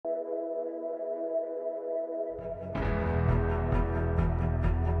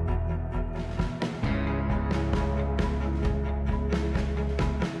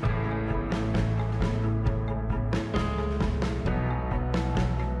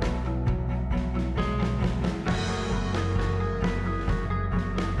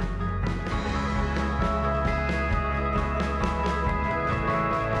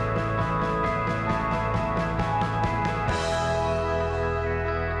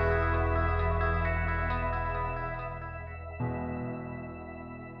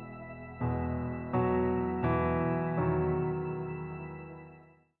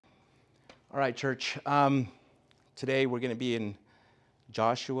right, church. Today we're going to be in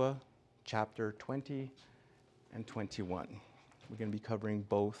Joshua chapter 20 and 21. We're going to be covering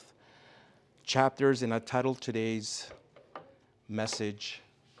both chapters, and I titled today's message,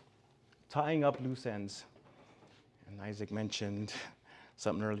 Tying Up Loose Ends. And Isaac mentioned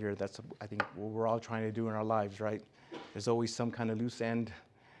something earlier. That's, I think, what we're all trying to do in our lives, right? There's always some kind of loose end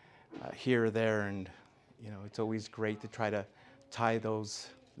here or there, and it's always great to try to tie those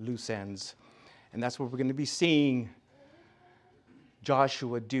loose ends. And that's what we're going to be seeing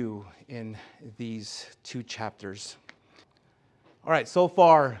Joshua do in these two chapters. All right, so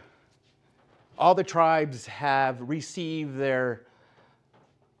far, all the tribes have received their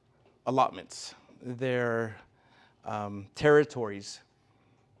allotments, their territories,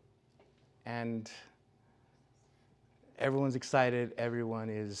 and everyone's excited. Everyone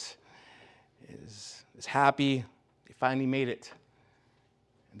is happy. They finally made it.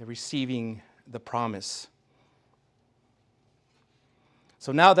 And they're receiving the promise.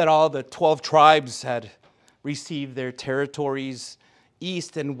 So now that all the 12 tribes had received their territories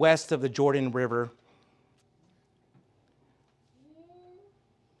east and west of the Jordan River,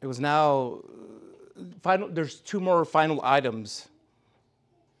 it was now final. There's two more final items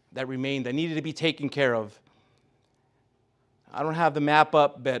that remained that needed to be taken care of. I don't have the map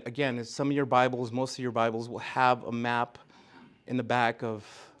up, but again, some of your Bibles, most of your Bibles will have a map in the back of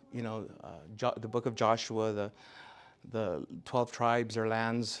the book of Joshua, the 12 tribes or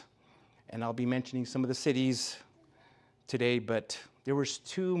lands, and I'll be mentioning some of the cities today, but there was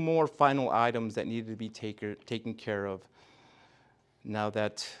two more final items that needed to be taken care of now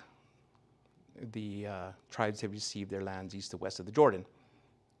that the tribes have received their lands east and west of the Jordan.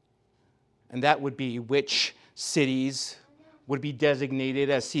 And that would be which cities would be designated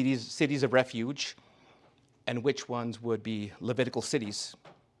as cities of refuge, and which ones would be Levitical cities.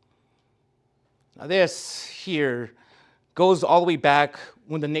 Now this here goes all the way back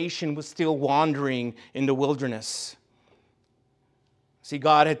when the nation was still wandering in the wilderness. See,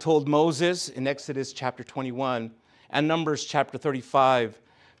 God had told Moses in Exodus chapter 21 and Numbers chapter 35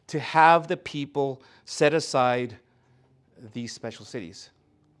 to have the people set aside these special cities.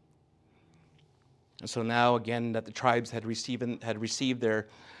 And so now again that the tribes had received their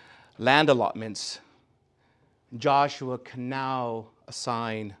land allotments, Joshua can now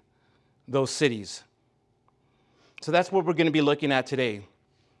assign those cities. So that's what we're going to be looking at today.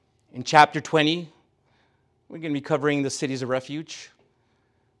 In chapter 20, we're going to be covering the cities of refuge.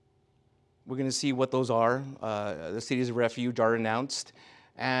 We're going to see what those are. The cities of refuge are announced.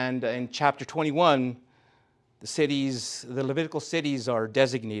 And in chapter 21, the Levitical cities are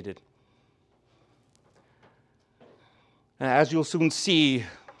designated. And as you'll soon see,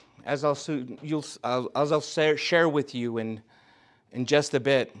 as I'll share with you in just a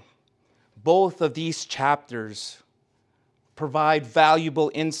bit, both of these chapters provide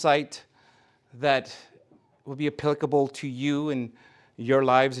valuable insight that will be applicable to you and your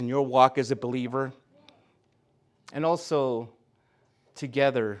lives and your walk as a believer, and also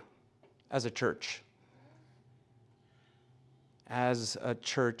together as a church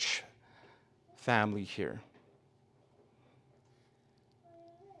family here.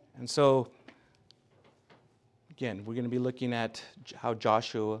 And so, again, we're going to be looking at how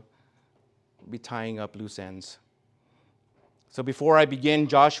Joshua will be tying up loose ends. So before I begin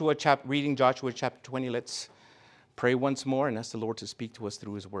reading Joshua chapter 20, let's pray once more and ask the Lord to speak to us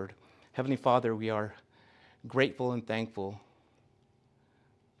through His Word. Heavenly Father, we are grateful and thankful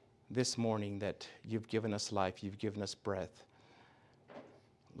this morning that You've given us life, You've given us breath.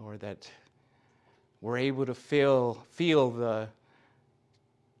 Lord, that we're able to feel the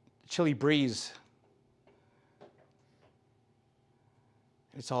chilly breeze.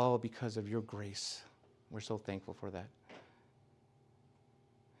 It's all because of Your grace. We're so thankful for that.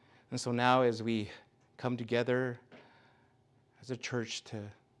 And so now as we come together as a church to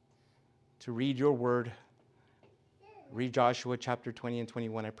read Your Word, read Joshua chapter 20 and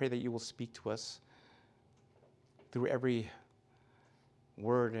 21, I pray that You will speak to us through every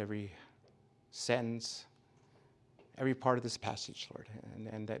word, every sentence, every part of this passage, Lord,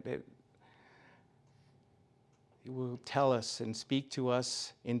 and that You will tell us and speak to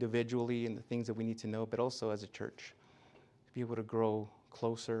us individually in the things that we need to know, but also as a church, to be able to grow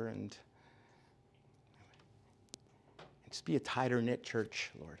closer and just be a tighter knit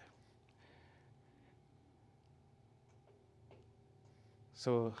church, Lord.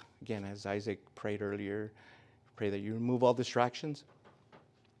 So again, as Isaac prayed earlier, pray that You remove all distractions.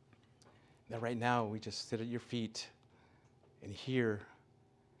 That right now we just sit at Your feet and hear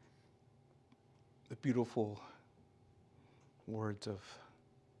the beautiful words of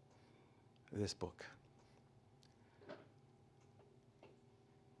this book.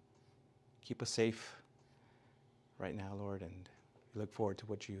 Keep us safe right now, Lord, and we look forward to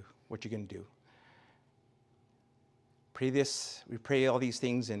what you're going to do. We pray all these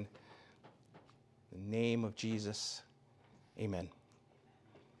things in the name of Jesus. Amen.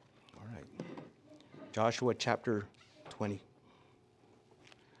 All right. Joshua chapter 20.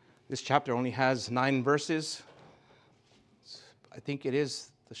 This chapter only has 9 verses. I think it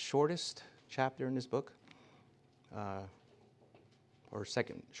is the shortest chapter in this book, or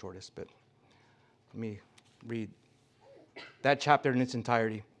second shortest, but let me read that chapter in its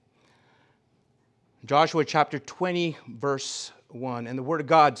entirety. Joshua chapter 20, verse 1. And the word of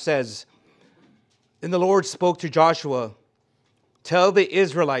God says, "Then the Lord spoke to Joshua, tell the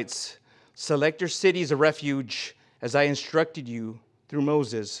Israelites, select your cities of refuge as I instructed you through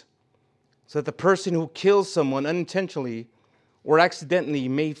Moses, so that the person who kills someone unintentionally or accidentally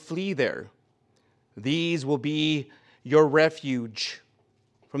may flee there. These will be your refuge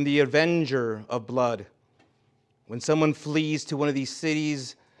from the avenger of blood. When someone flees to one of these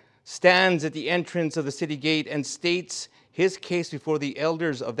cities, stands at the entrance of the city gate, and states his case before the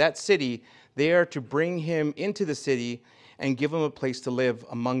elders of that city, they are to bring him into the city and give him a place to live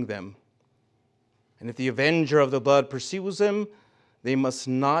among them. And if the avenger of the blood pursues him, they must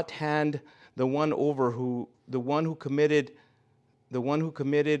not hand the one who committed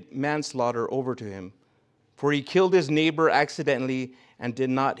manslaughter over to him, for he killed his neighbor accidentally and did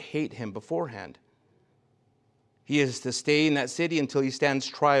not hate him beforehand. He is to stay in that city until he stands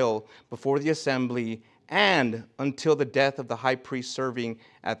trial before the assembly and until the death of the high priest serving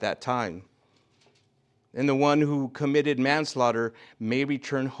at that time. And the one who committed manslaughter may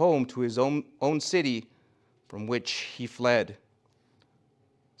return home to his own city from which he fled."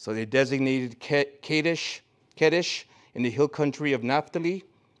 So they designated Kadesh in the hill country of Naphtali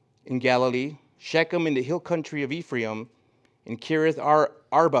in Galilee, Shechem in the hill country of Ephraim, and Kiriath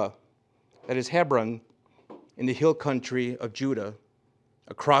Arba, that is Hebron, in the hill country of Judah.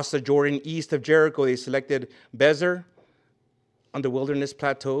 Across the Jordan east of Jericho, they selected Bezer on the wilderness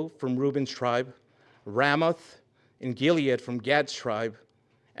plateau from Reuben's tribe, Ramoth in Gilead from Gad's tribe,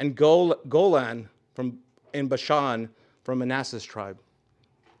 and Golan in Bashan from Manasseh's tribe.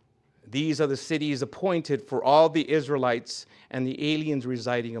 These are the cities appointed for all the Israelites and the aliens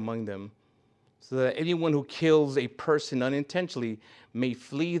residing among them, so that anyone who kills a person unintentionally may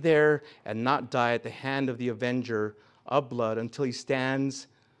flee there and not die at the hand of the avenger of blood until he stands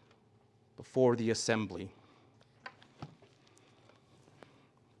before the assembly.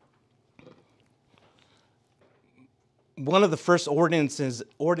 One of the first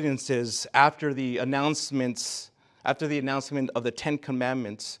ordinances after the announcement of the 10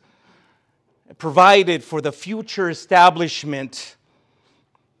 Commandments provided for the future establishment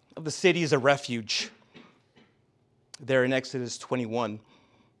of the cities of refuge there in Exodus 21.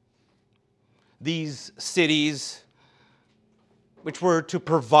 These cities, which were to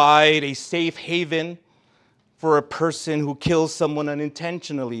provide a safe haven for a person who kills someone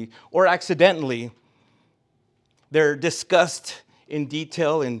unintentionally or accidentally, they're discussed in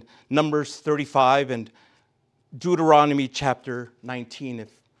detail in Numbers 35 and Deuteronomy chapter 19, if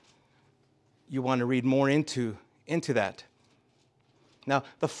you want to read more into that. Now,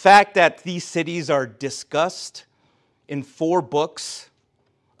 the fact that these cities are discussed in 4 books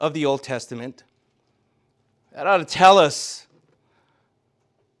of the Old Testament, that ought to tell us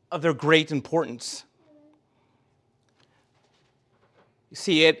of their great importance. You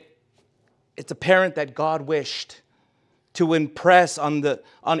see, it's apparent that God wished to impress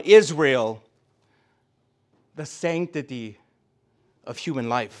on Israel the sanctity of human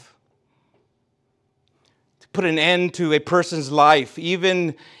life. To put an end to a person's life,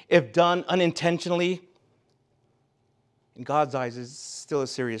 even if done unintentionally, in God's eyes is still a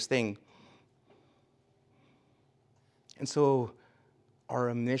serious thing. And so our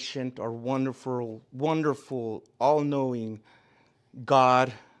omniscient, our wonderful, wonderful, all-knowing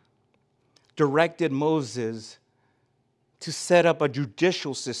God directed Moses to set up a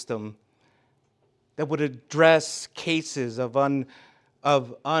judicial system that would address cases of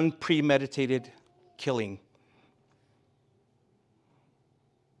unpremeditated killing.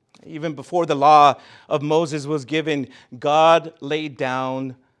 Even before the law of Moses was given, God laid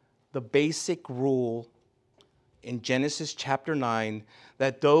down the basic rule in Genesis chapter 9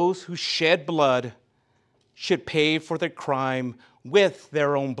 that those who shed blood should pay for their crime with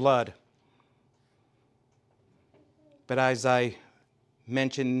their own blood. But as I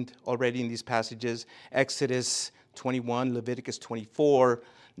mentioned already in these passages, Exodus 21, Leviticus 24,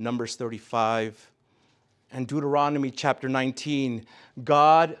 Numbers 35, and Deuteronomy chapter 19,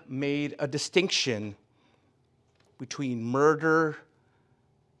 God made a distinction between murder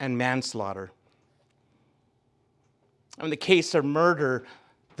and manslaughter. In the case of murder,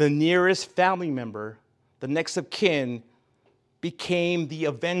 the nearest family member, the next of kin, became the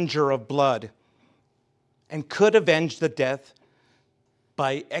avenger of blood and could avenge the death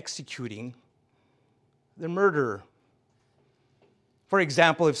by executing the murderer. For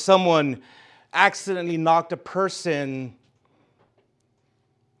example, if someone accidentally knocked a person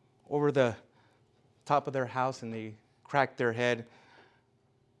over the top of their house and they cracked their head,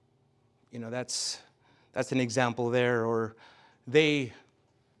 that's an example there. Or they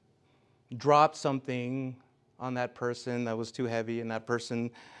dropped something on that person that was too heavy and that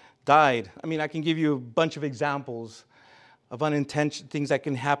person died. I can give you a bunch of examples of things that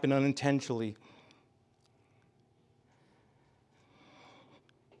can happen unintentionally.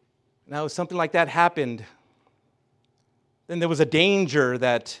 Now, if something like that happened, then there was a danger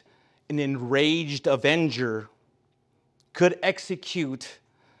that an enraged avenger could execute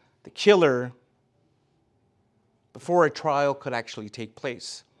the killer before a trial could actually take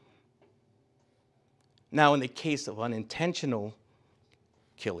place. Now, in the case of unintentional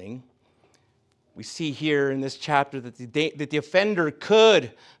killing, we see here in this chapter that the offender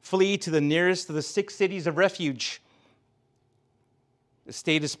could flee to the nearest of the 6 cities of refuge. The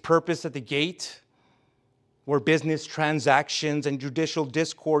status purpose at the gate, where business transactions and judicial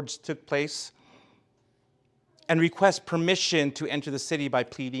discords took place, and request permission to enter the city by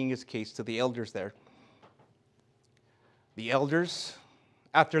pleading his case to the elders there. The elders,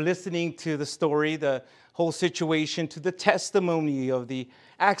 after listening to the story, the whole situation, to the testimony of the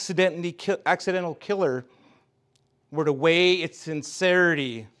accidental killer, were to weigh its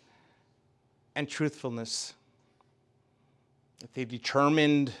sincerity and truthfulness. If they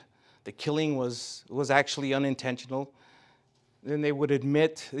determined the killing was actually unintentional, then they would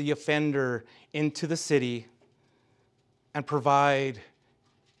admit the offender into the city and provide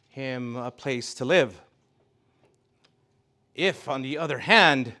him a place to live. If, on the other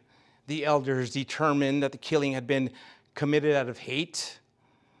hand, the elders determined that the killing had been committed out of hate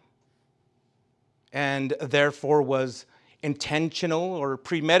and therefore was intentional or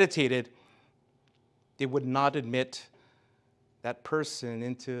premeditated, they would not admit that person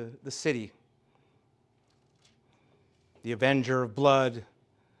into the city. The avenger of blood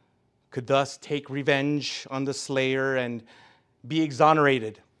could thus take revenge on the slayer and be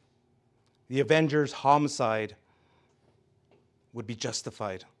exonerated. The avenger's homicide would be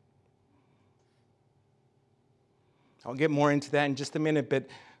justified. I'll get more into that in just a minute, but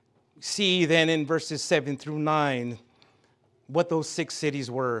see then in verses 7 through 9 what those 6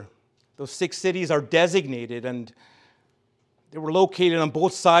 cities were. Those 6 cities are designated, and they were located on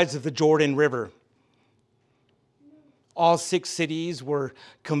both sides of the Jordan River. All 6 cities were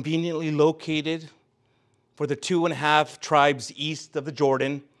conveniently located for the 2.5 tribes east of the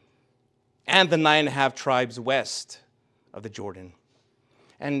Jordan and the 9.5 tribes west of the Jordan.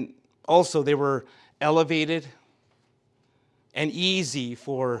 And also they were elevated and easy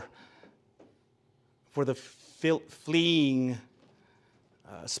for the fleeing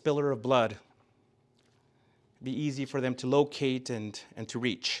spiller of blood. It'd be easy for them to locate and to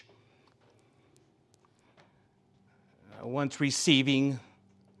reach. Once receiving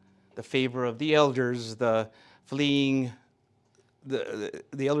the favor of the elders, the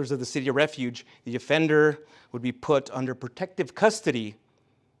elders of the city of refuge, the offender would be put under protective custody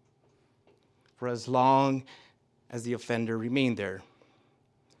for as long as the offender remained there.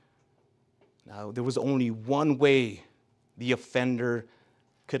 Now, there was only one way the offender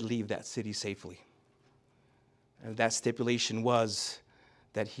could leave that city safely. And that stipulation was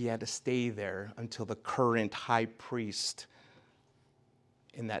that he had to stay there until the current high priest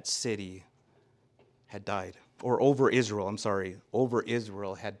in that city had died. Or over Israel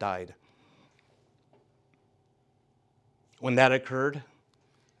had died. When that occurred,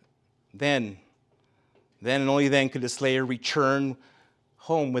 then and only then could the slayer return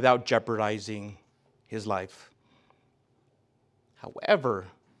home without jeopardizing his life. However,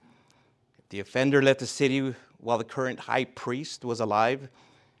 if the offender left the city while the current high priest was alive,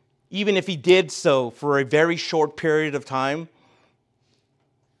 even if he did so for a very short period of time,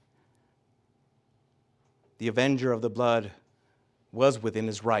 the avenger of the blood was within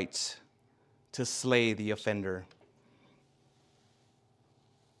his rights to slay the offender.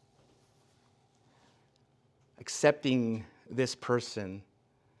 Accepting this person,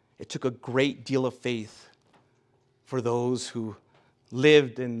 it took a great deal of faith for those who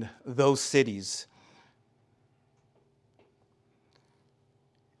lived in those cities.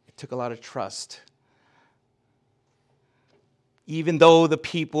 It took a lot of trust Even though the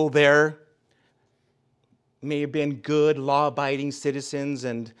people there may have been good, law-abiding citizens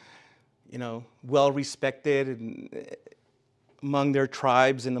and, well-respected among their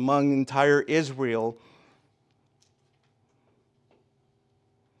tribes and among entire Israel,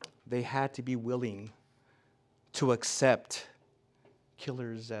 they had to be willing to accept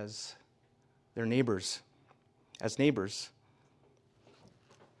killers as their neighbors, as neighbors.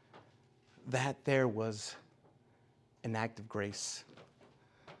 That there was an act of grace.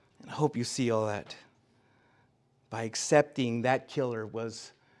 And I hope you see all that. By accepting that killer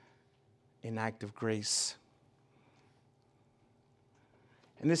was an act of grace.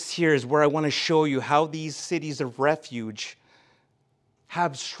 And this here is where I want to show you how these cities of refuge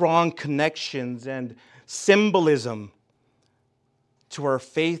have strong connections and symbolism to our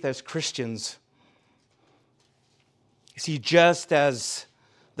faith as Christians. You see, just as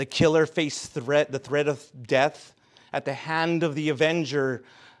the killer faced the threat of death at the hand of the avenger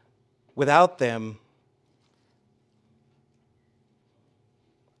without them,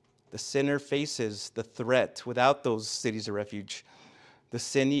 the sinner faces the threat without those cities of refuge. The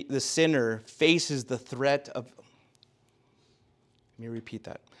sinner faces the threat of... Let me repeat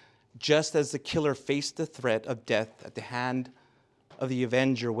that. Just as the killer faced the threat of death at the hand of the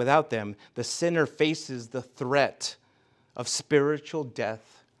avenger without them, the sinner faces the threat of spiritual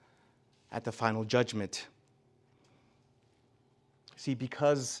death at the final judgment. See,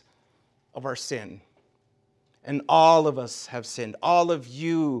 because of our sin, and all of us have sinned, all of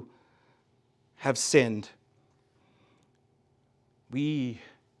you have sinned, we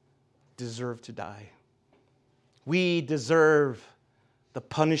deserve to die. We deserve the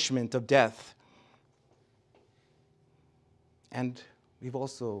punishment of death. And we've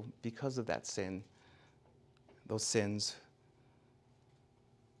also, because of that sin, those sins,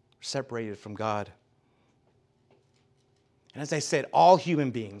 separated from God. And as I said, all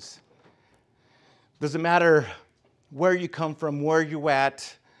human beings, doesn't matter where you come from, where you're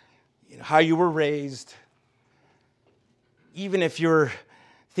at, how you were raised, even if you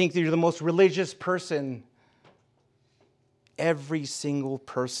think that you're the most religious person, every single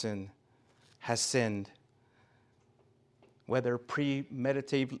person has sinned, whether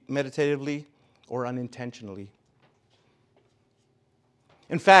premeditatively or unintentionally.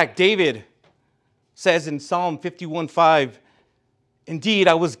 In fact, David says in Psalm 51:5, "Indeed,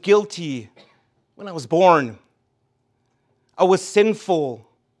 I was guilty when I was born. I was sinful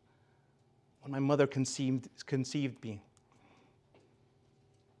when my mother conceived me."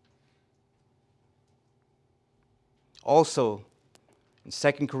 Also, in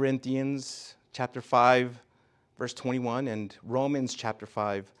 2 Corinthians chapter 5, verse 21, and Romans chapter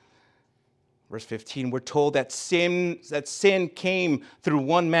 5, verse 15, we're told that sin came through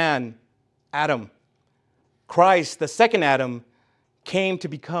one man, Adam. Christ, the second Adam, came to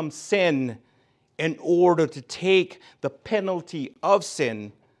become sin in order to take the penalty of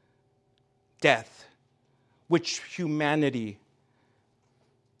sin, death, which humanity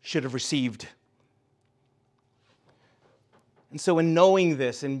should have received. And so in knowing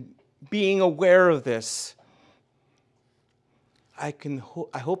this and being aware of this, I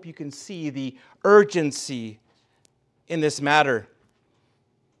hope you can see the urgency in this matter.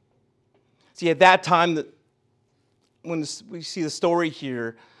 See, at that time, when we see the story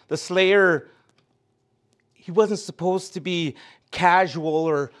here, the slayer, he wasn't supposed to be casual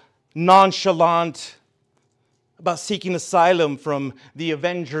or nonchalant about seeking asylum from the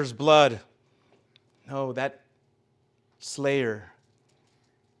avenger's blood. No, that slayer,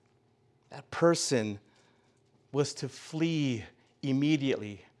 that person was to flee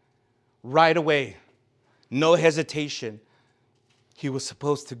immediately, right away, no hesitation. He was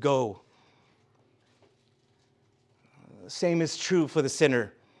supposed to go. The same is true for the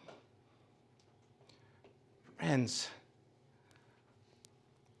sinner. Friends,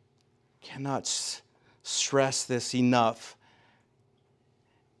 cannot stress this enough.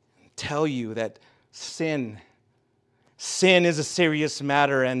 Tell you that sin is a serious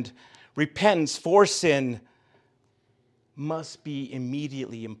matter, and repentance for sin must be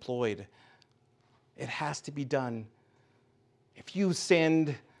immediately employed. It has to be done. If you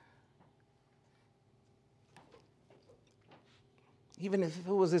sinned, even if it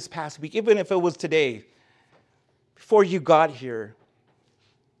was this past week, even if it was today, before you got here,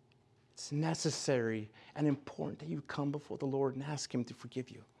 it's necessary and important that you come before the Lord and ask Him to forgive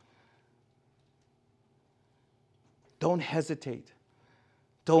you. Don't hesitate.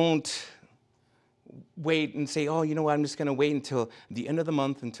 Don't wait and say, oh, you know what, I'm just going to wait until the end of the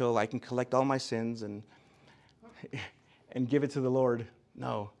month until I can collect all my sins and give it to the Lord.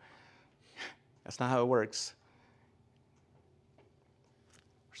 No, that's not how it works.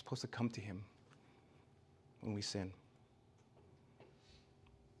 We're supposed to come to him when we sin.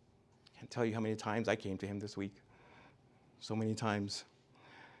 I can't tell you how many times I came to him this week. So many times.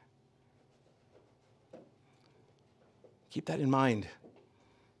 Keep that in mind.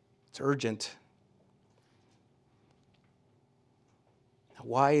 It's urgent.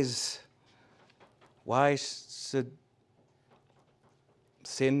 Why should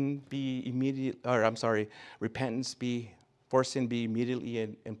repentance for sin be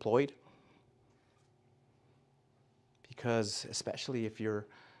immediately employed? Because especially if you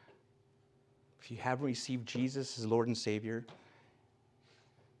haven't received Jesus as Lord and Savior,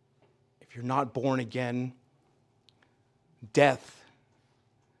 if you're not born again, death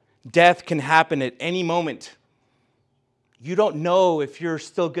can happen at any moment. You don't know if you're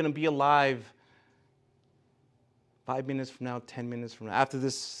still going to be alive 5 minutes from now, 10 minutes from now, after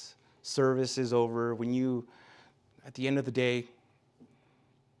this service is over, at the end of the day,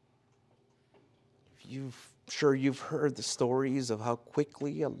 you've heard the stories of how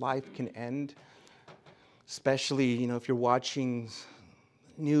quickly a life can end, especially, if you're watching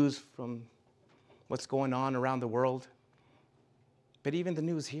news from what's going on around the world. But even the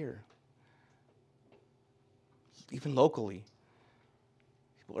news here, even locally,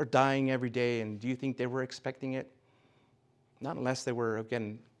 people are dying every day, and do you think they were expecting it? Not unless they were,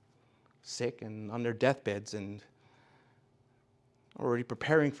 again, sick and on their deathbeds and already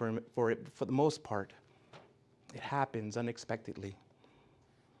preparing for it for the most part. It happens unexpectedly.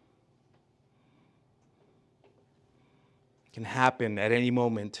 It can happen at any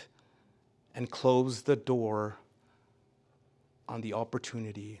moment and close the door on the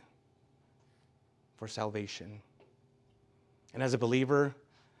opportunity for salvation. And as a believer,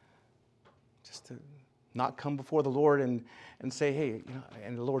 just to not come before the Lord and say, hey,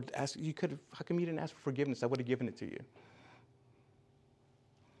 and the Lord asked, how come you didn't ask for forgiveness? I would have given it to you.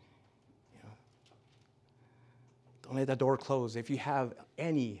 Don't let that door close. If you have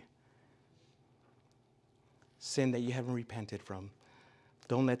any sin that you haven't repented from,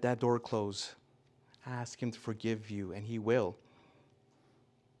 don't let that door close. Ask him to forgive you, and he will.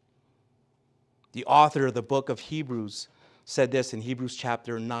 The author of the book of Hebrews said this in Hebrews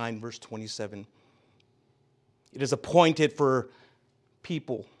chapter 9, verse 27. It is appointed for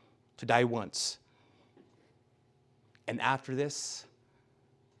people to die once, and after this,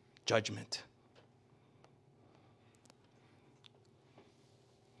 judgment.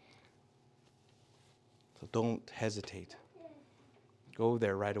 So don't hesitate. Go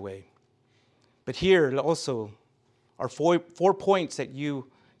there right away. But here also are four points that you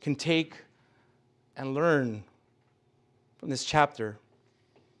can take and learn from this chapter.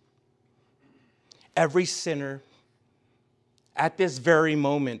 Every sinner at this very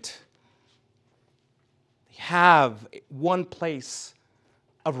moment have one place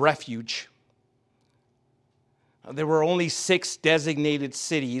of refuge. There were only 6 designated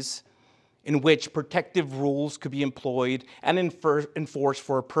cities in which protective rules could be employed and enforced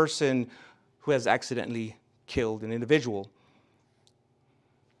for a person who has accidentally killed an individual.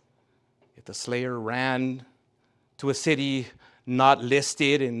 If the slayer ran to a city not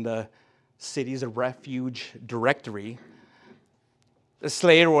listed in the cities of refuge directory, the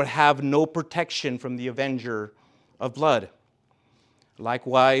slayer would have no protection from the avenger of blood.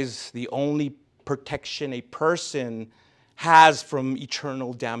 Likewise, the only protection a person has from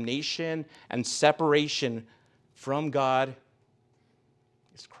eternal damnation and separation from God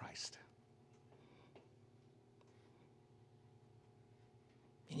is Christ.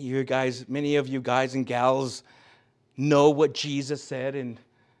 Many of you guys and gals know what Jesus said in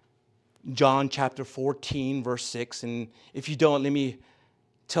John chapter 14, verse 6. And if you don't, let me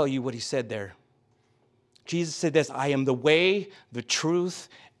tell you what he said there. Jesus said this, I am the way, the truth,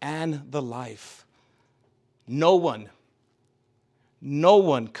 and the life. No one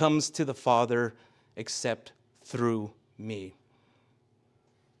comes to the Father except through me.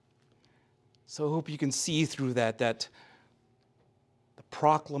 So I hope you can see through that the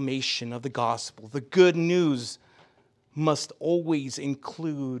proclamation of the gospel, the good news, must always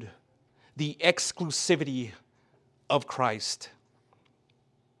include the exclusivity of Christ.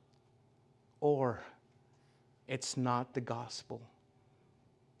 Or it's not the gospel.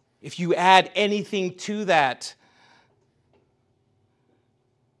 If you add anything to that,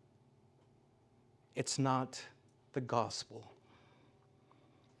 it's not the gospel.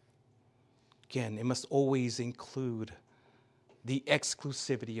 Again, it must always include the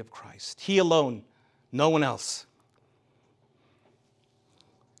exclusivity of Christ. He alone, no one else.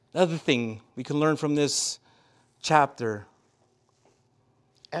 Another thing we can learn from this chapter,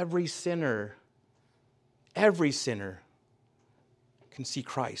 every sinner can see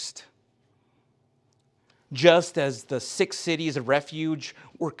Christ. Just as the 6 cities of refuge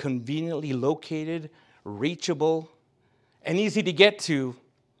were conveniently located, reachable, and easy to get to,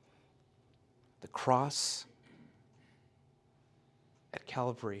 the cross at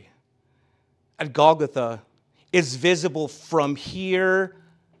Calvary, at Golgotha, is visible from here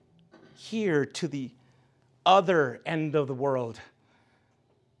to the other end of the world.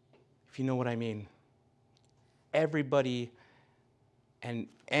 If you know what I mean. Everybody and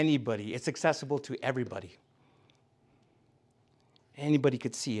anybody. It's accessible to everybody. Anybody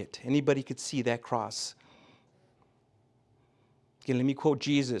could see it. Anybody could see that cross. Again, let me quote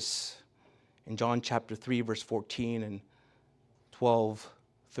Jesus in John chapter 3, verse 14 and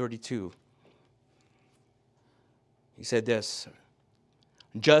 12:32. He said this,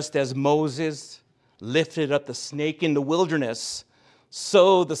 just as Moses lifted up the snake in the wilderness,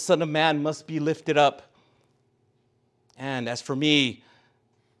 so the Son of Man must be lifted up. And as for me,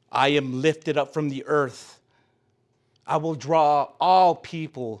 I am lifted up from the earth. I will draw all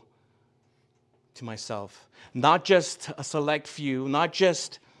people to myself. Not just a select few, not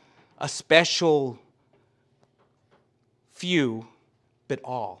just a special few, but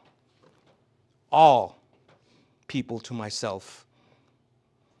all. All people to myself.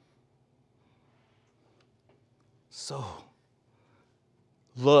 So,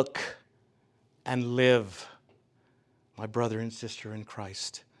 look and live, my brother and sister in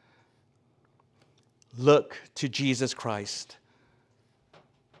Christ. Look to Jesus Christ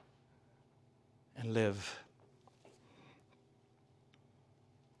and live.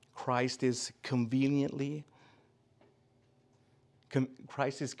 Christ is convenient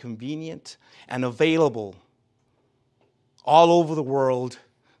and available all over the world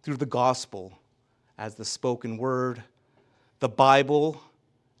through the gospel as the spoken word, the Bible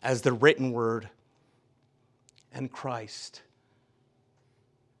as the written word, and Christ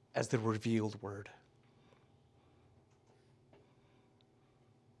as the revealed word.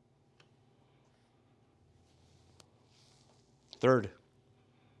 Third,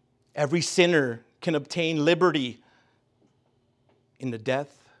 every sinner can obtain liberty in the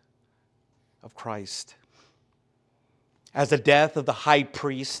death of Christ. As the death of the high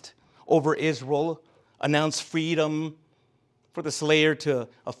priest over Israel announced freedom for the slayer to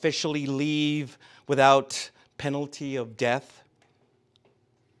officially leave without penalty of death,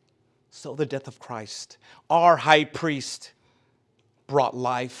 so the death of Christ, our high priest, brought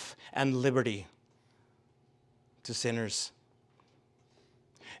life and liberty to sinners.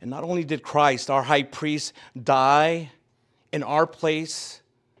 And not only did Christ, our high priest, die in our place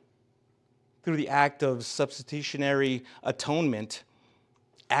through the act of substitutionary atonement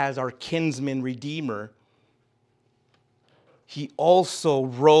as our kinsman redeemer, he also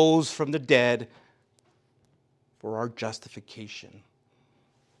rose from the dead for our justification.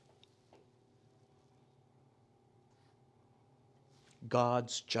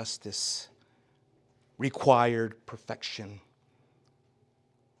 God's justice required perfection,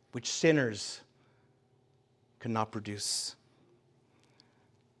 which sinners could not produce.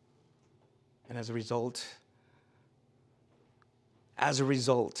 And as a result,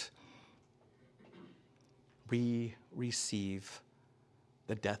 we receive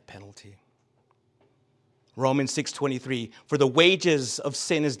the death penalty. Romans 6:23, for the wages of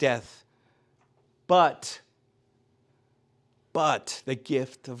sin is death, but the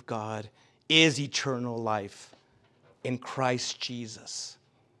gift of God is eternal life in Christ Jesus,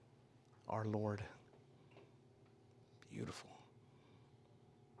 our Lord. Beautiful.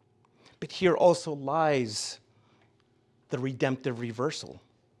 But here also lies the redemptive reversal.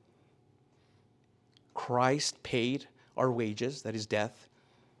 Christ paid our wages, that is death,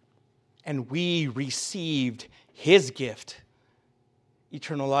 and we received his gift,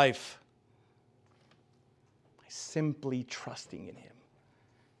 eternal life, by simply trusting in him.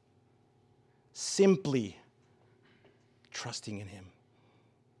 Simply trusting in him.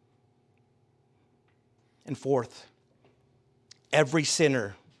 And fourth, every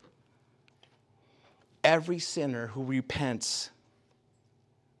sinner who repents,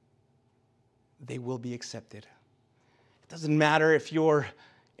 they will be accepted. It doesn't matter if you're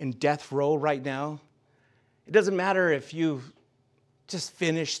in death row right now. It doesn't matter if you just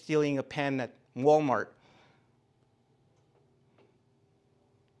finished stealing a pen at Walmart.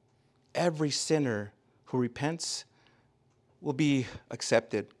 Every sinner who repents will be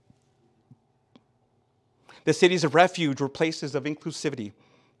accepted. The cities of refuge were places of inclusivity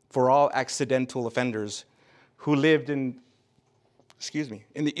for all accidental offenders who lived in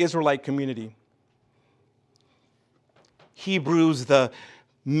the Israelite community. Hebrews, the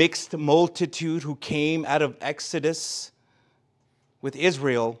mixed multitude who came out of Exodus with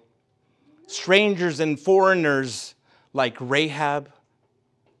Israel, strangers and foreigners like Rahab,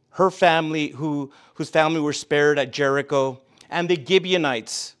 her family, whose family were spared at Jericho, and the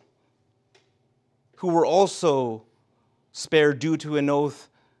Gibeonites, who were also spared due to an oath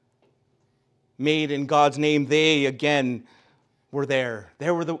made in God's name. They again were there.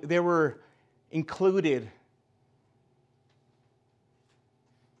 They were included.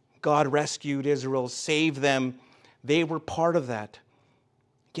 God rescued Israel, saved them. They were part of that.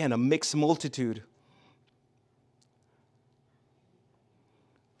 Again, a mixed multitude.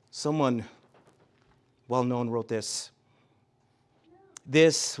 Someone well-known wrote this.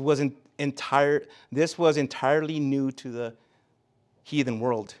 This was entirely new to the heathen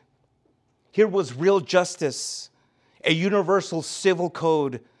world. Here was real justice, a universal civil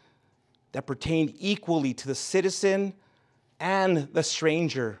code that pertained equally to the citizen and the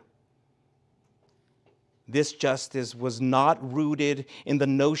stranger. This justice was not rooted in the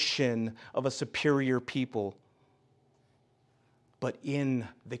notion of a superior people, but in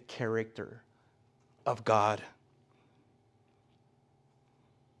the character of God.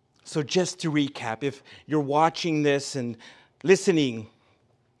 So just to recap, if you're watching this and listening,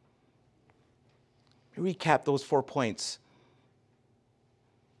 recap those 4 points.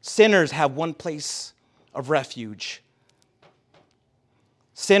 Sinners have one place of refuge.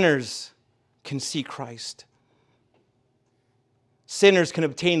 Sinners can see Christ. Sinners can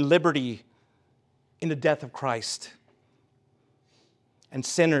obtain liberty in the death of Christ. And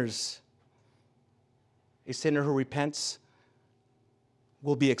sinners, a sinner who repents,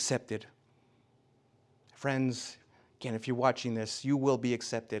 will be accepted. Friends, again, if you're watching this, you will be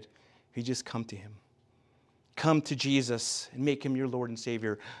accepted if you just come to Him. Come to Jesus and make Him your Lord and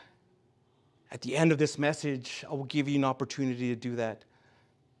Savior. At the end of this message, I will give you an opportunity to do that.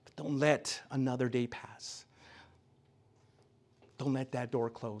 But don't let another day pass. Don't let that door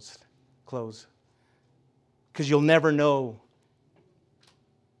close. Because you'll never know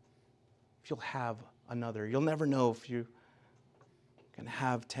if you'll have another. You'll never know if you can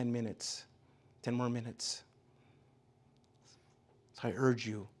have 10 more minutes. So I urge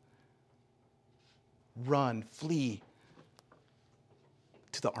you, run, flee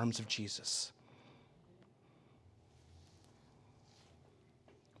to the arms of Jesus.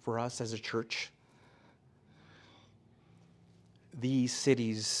 For us as a church, these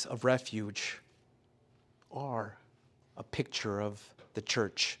cities of refuge are a picture of the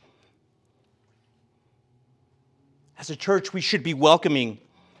church. As a church, we should be welcoming.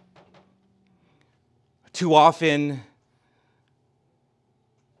 Too often,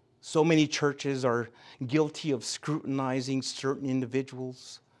 so many churches are guilty of scrutinizing certain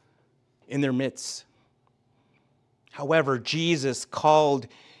individuals in their midst. However, Jesus called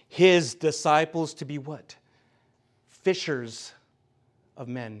His disciples to be what? Fishers of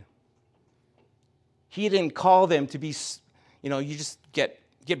men. He didn't call them to be, you just get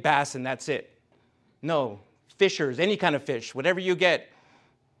bass and that's it. No, fishers, any kind of fish, whatever you get.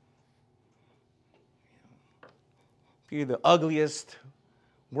 If you're the ugliest,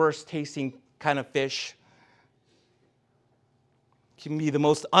 worst tasting kind of fish, can be the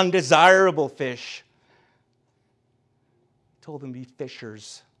most undesirable fish. He told them to be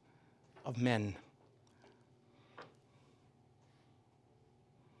fishers of men.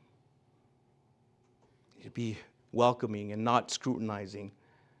 To be welcoming and not scrutinizing,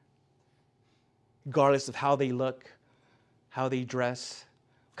 regardless of how they look, how they dress,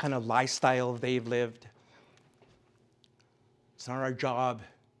 what kind of lifestyle they've lived. It's not our job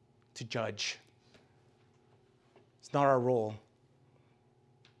to judge. It's not our role.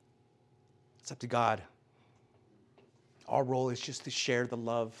 It's up to God. Our role is just to share the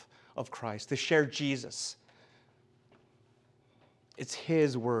love of Christ, to share Jesus. It's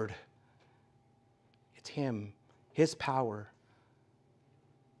His word. It's Him, His power,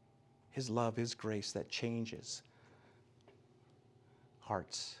 His love, His grace that changes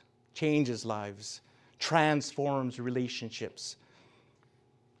hearts, changes lives, transforms relationships.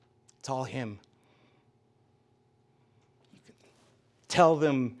 It's all Him. You can tell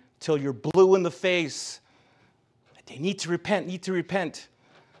them till you're blue in the face that they need to repent. But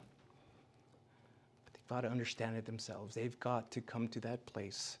they've got to understand it themselves. They've got to come to that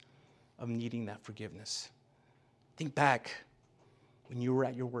place of needing that forgiveness. Think back when you were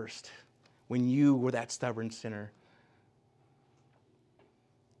at your worst, when you were that stubborn sinner.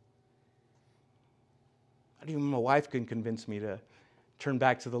 Not even my wife couldn't convince me to turn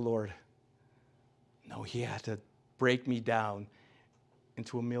back to the Lord. No, He had to break me down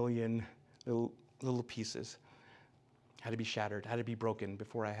into a million little pieces. Had to be shattered, had to be broken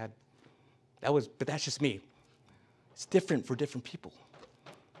before I had. But that's just me. It's different for different people.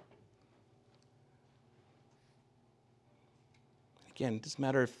 Again, it doesn't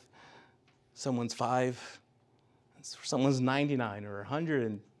matter if someone's 5, someone's 99 or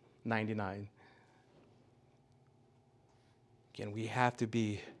 199. Again, we have to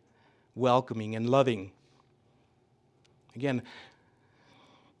be welcoming and loving. Again,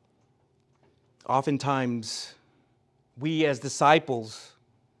 oftentimes, we as disciples,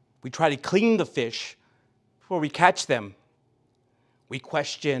 we try to clean the fish before we catch them. We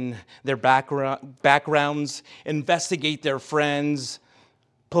question their backgrounds, investigate their friends,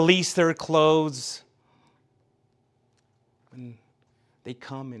 police their clothes. When they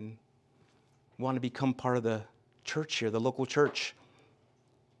come and want to become part of the church here, the local church,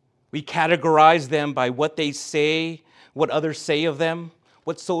 we categorize them by what they say, what others say of them,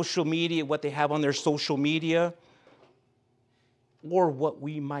 what they have on their social media, or what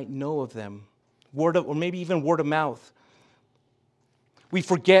we might know of them, or maybe even word of mouth. We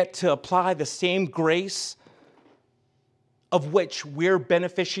forget to apply the same grace of which we're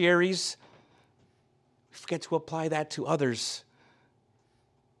beneficiaries. We forget to apply that to others.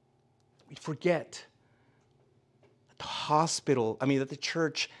 We forget that the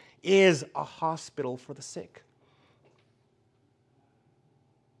church is a hospital for the sick.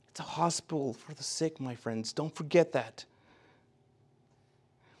 It's a hospital for the sick, my friends. Don't forget that.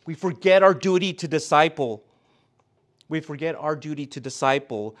 We forget our duty to disciple. We forget our duty to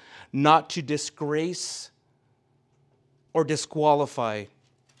disciple, not to disgrace or disqualify.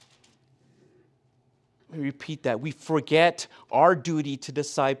 Let me repeat that. We forget our duty to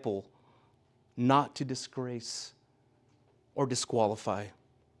disciple, not to disgrace or disqualify.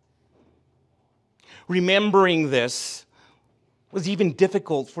 Remembering this was even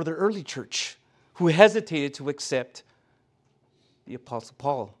difficult for the early church, who hesitated to accept the Apostle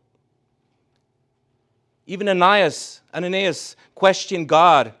Paul. Even Ananias questioned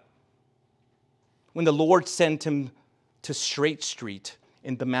God when the Lord sent him to Straight Street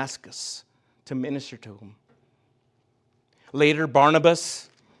in Damascus to minister to him. Later, Barnabas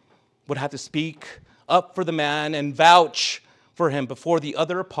would have to speak up for the man and vouch for him before the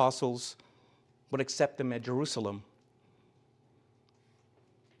other apostles would accept him at Jerusalem.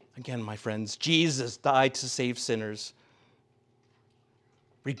 Again, my friends, Jesus died to save sinners,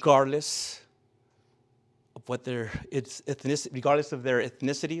 regardless of regardless of their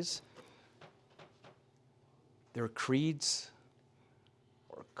ethnicities, their creeds,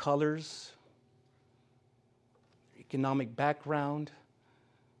 or colors, their economic background,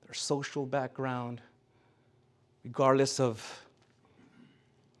 their social background, regardless of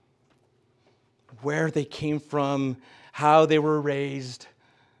where they came from, how they were raised,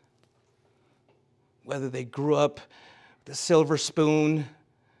 whether they grew up with a silver spoon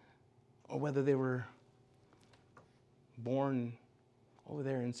or whether they were born over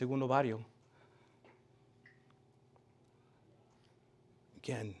there in Segundo Barrio.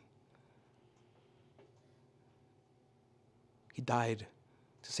 Again, he died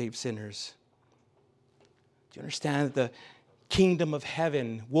to save sinners. Do you understand that the kingdom of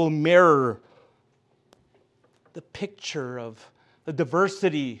heaven will mirror the picture of the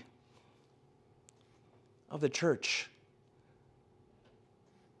diversity of the church?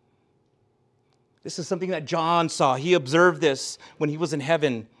 This is something that John saw. He observed this when he was in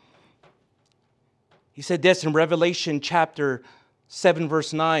heaven. He said this in Revelation chapter 7,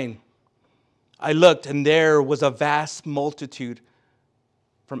 verse 9. I looked, and there was a vast multitude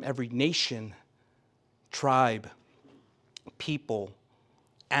from every nation, tribe, people,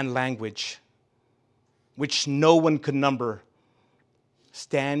 and language, which no one could number,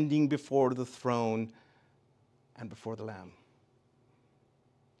 standing before the throne and before the Lamb.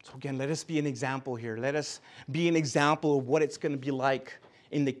 So again, let us be an example here. Let us be an example of what it's going to be like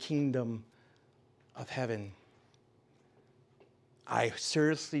in the kingdom of heaven. I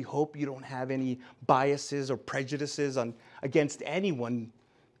seriously hope you don't have any biases or prejudices against anyone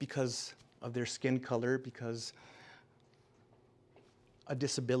because of their skin color, because a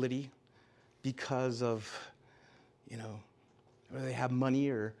disability, because of, whether they have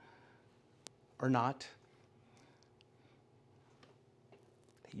money or not.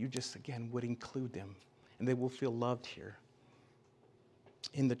 You just, again, would include them, and they will feel loved here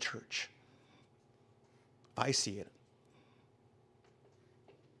in the church. I see it.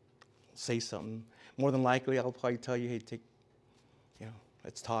 Say something. More than likely, I'll probably tell you, hey,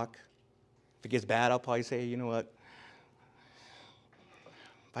 let's talk. If it gets bad, I'll probably say, you know what?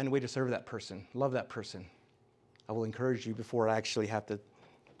 Find a way to serve that person. Love that person. I will encourage you before I actually have to,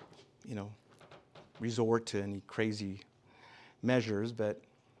 resort to any crazy measures. But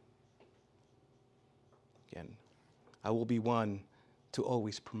again, I will be one to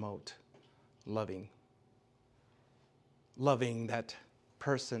always promote loving. Loving that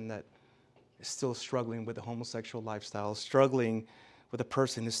person that is still struggling with the homosexual lifestyle, struggling with a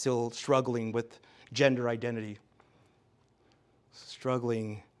person who's still struggling with gender identity,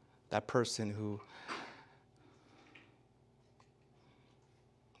 struggling that person who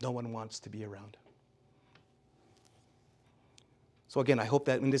no one wants to be around. So again, I hope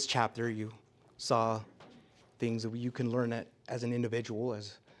that in this chapter you saw things that you can learn as an individual,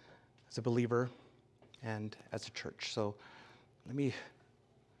 as a believer, and as a church. So let me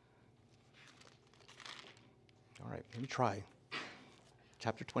try.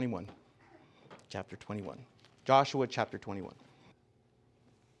 Chapter 21. Joshua chapter 21.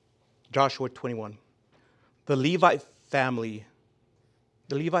 Joshua 21. The Levite family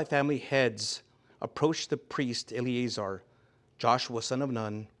heads approached the priest Eleazar, Joshua son of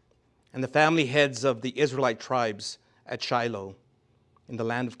Nun, and the family heads of the Israelite tribes at Shiloh in the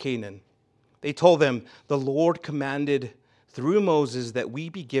land of Canaan. They told them, "The Lord commanded through Moses that we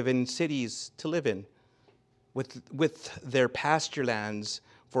be given cities to live in, with their pasture lands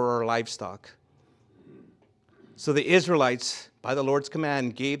for our livestock." So the Israelites, by the Lord's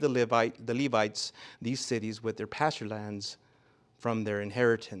command, gave the Levites these cities with their pasture lands from their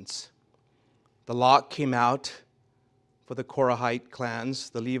inheritance. The lot came out for the Korahite clans.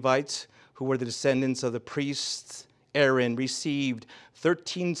 The Levites, who were the descendants of the priest Aaron, received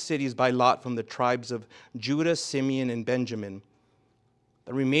 13 cities by lot from the tribes of Judah, Simeon, and Benjamin.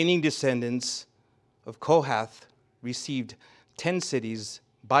 The remaining descendants of Kohath received 10 cities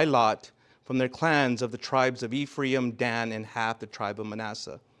by lot from their clans of the tribes of Ephraim, Dan, and half the tribe of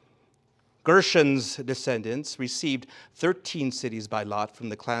Manasseh. Gershon's descendants received 13 cities by lot from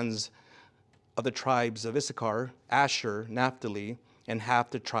the clans of the tribes of Issachar, Asher, Naphtali, and half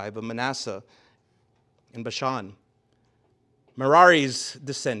the tribe of Manasseh in Bashan. Merari's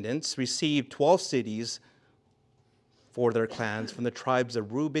descendants received 12 cities for their clans from the tribes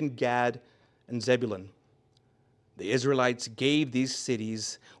of Reuben, Gad, and Zebulun. The Israelites gave these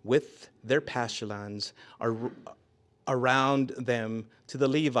cities with their pasture lands around them to the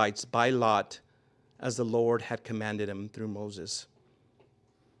Levites by lot, as the Lord had commanded them through Moses.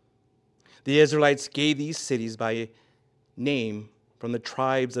 The Israelites gave these cities by name from the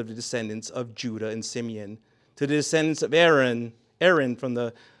tribes of the descendants of Judah and Simeon to the descendants of Aaron from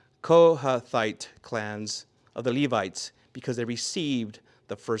the Kohathite clans of the Levites, because they received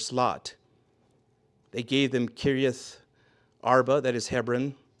the first lot. They gave them Kiriath Arba, that is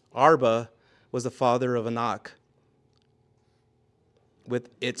Hebron. Arba was the father of Anak, with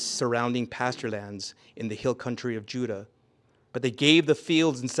its surrounding pasture lands in the hill country of Judah. But they gave the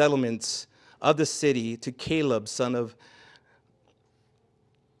fields and settlements of the city to Caleb, son of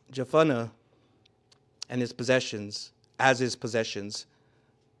Jephunneh, and his possessions, as his possessions.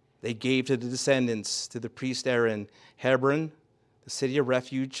 They gave to the descendants, to the priest Aaron, Hebron, the city of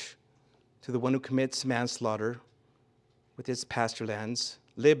refuge, to the one who commits manslaughter, with its pasture lands,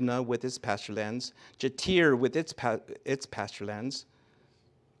 Libnah with its pasture lands, Jatir with its pasture lands,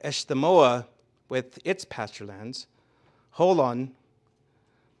 Eshtemoa with its pasture lands, Holon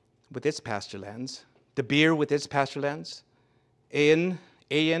with its pasture lands, Debir with its pasture lands, Ain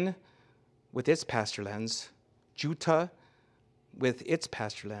with its pasture lands, Juttah with its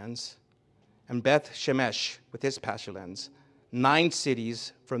pasture lands, and Beth Shemesh with its pasture lands. 9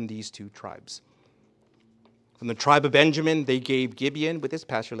 cities from these 2 tribes. From the tribe of Benjamin, they gave Gibeon with its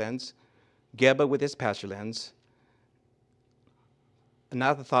pasture lands, Geba with its pasture lands,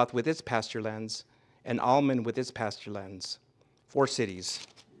 Anathoth with its pasture lands, and Almon with its pasture lands. 4 cities.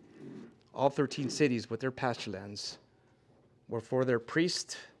 All 13 cities with their pasture lands were for the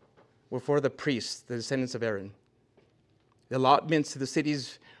priests, the descendants of Aaron. The allotted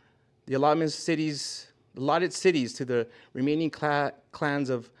cities to the remaining clans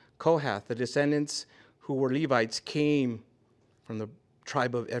of Kohath, the descendants who were Levites, came from the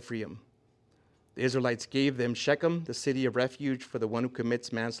tribe of Ephraim. The Israelites gave them Shechem, the city of refuge for the one who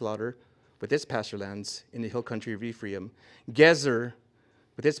commits manslaughter, with its pasture lands in the hill country of Ephraim, Gezer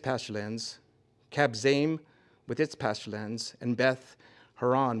with its pasture lands, Kabzaim with its pasture lands, and Beth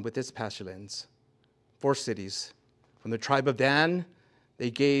Haran with its pasture lands. 4 cities. From the tribe of Dan,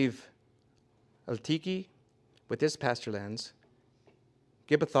 they gave Elteke with its pasture lands,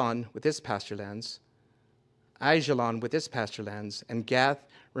 Gibbethon with its pasture lands, Aijalon with its pasture lands, and Gath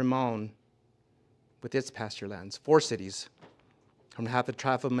Rimmon with its pasture lands. 4 cities. From half the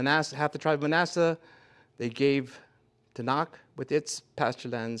tribe of Manasseh, they gave Tanakh with its pasture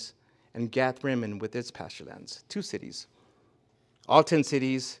lands, and Gath Rimmon with its pasture lands. 2 cities. All 10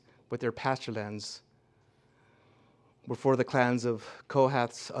 cities with their pasture lands were for the clans of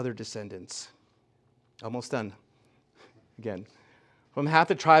Kohath's other descendants. Almost done. Again. From half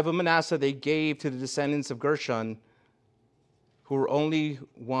the tribe of Manasseh, they gave to the descendants of Gershon, who were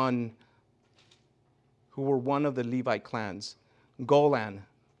one of the Levite clans, Golan,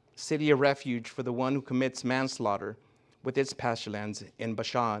 city of refuge for the one who commits manslaughter, with its pasturelands in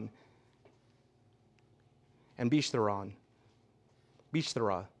Bashan, and Bishthera,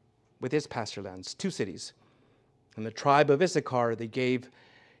 with its pasturelands, 2 cities. And the tribe of Issachar, they gave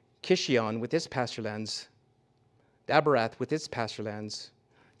Kishion with its pasturelands, Daberath with its pasturelands,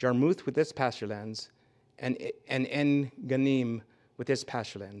 Jarmuth with its pasturelands, and En-Ganim with its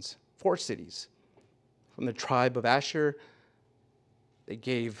pasturelands, 4 cities. From the tribe of Asher, they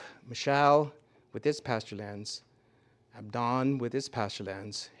gave Mishal with its pasturelands, Abdon with its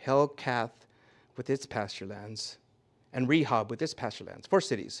pasturelands, Helkath with its pasturelands, and Rehob with its pasturelands, 4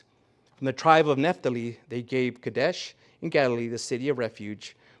 cities. From the tribe of Naphtali, they gave Kadesh in Galilee, the city of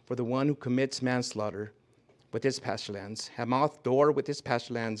refuge, for the one who commits manslaughter, with its pasturelands, Hamath Dor with its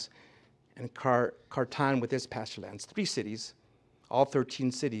pasturelands, and Kartan with its pasturelands, 3 cities. All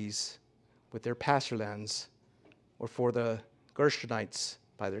 13 cities with their pasturelands were for the Gershonites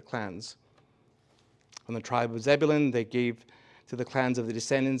by their clans. From the tribe of Zebulun, they gave to the clans of the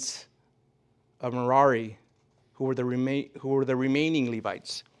descendants of Merari, who were the remaining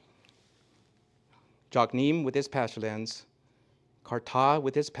Levites, Jokneam with its pasturelands, Kartah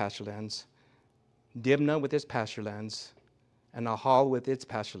with its pasturelands, Dibnah with its pasturelands, and Nahal with its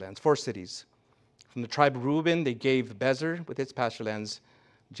pasturelands, 4 cities. From the tribe of Reuben, they gave Bezer with its pasturelands,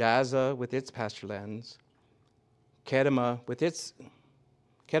 Jaza with its pasturelands, Kedemoth with its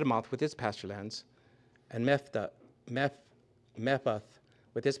pasturelands, and Mephath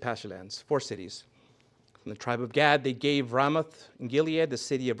with its pasturelands, 4 cities. From the tribe of Gad, they gave Ramoth in Gilead, the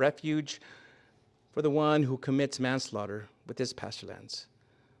city of refuge, for the one who commits manslaughter, with its pasturelands,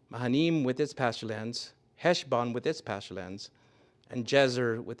 Mahanaim with its pasturelands, Heshbon with its pasturelands, and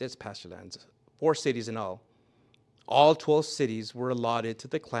Jezer with its pasturelands, 4 cities in all. All 12 cities were allotted to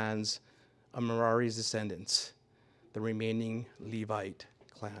the clans of Merari's descendants, the remaining Levite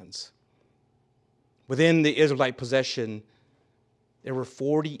clans. Within the Israelite possession, there were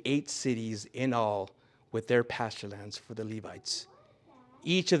 48 cities in all with their pasturelands for the Levites.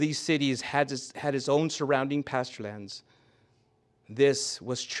 Each of these cities had its own surrounding pasturelands. This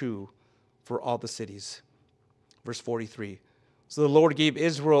was true for all the cities. Verse 43. So the Lord gave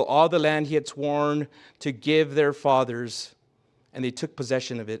Israel all the land he had sworn to give their fathers, and they took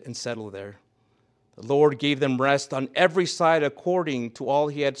possession of it and settled there. The Lord gave them rest on every side according to all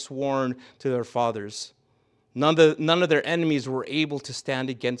he had sworn to their fathers. None of their enemies were able to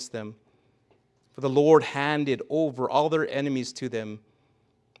stand against them, for the Lord handed over all their enemies to them.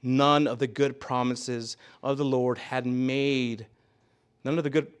 None of the good promises of the Lord had made, none of the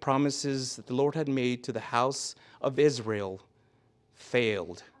good promises that the Lord had made to the house of Israel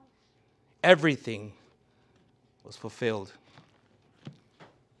failed. Everything was fulfilled.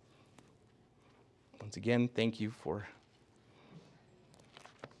 Once again, thank you for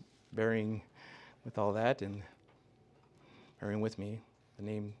bearing with all that and bearing with me the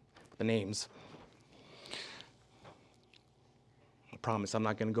names. I promise I'm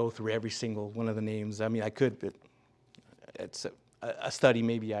not going to go through every single one of the names. I mean, I could, but it's a study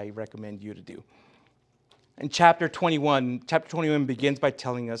maybe I recommend you to do. In chapter 21 begins by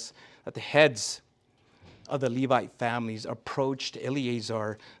telling us that the heads of the Levite families approached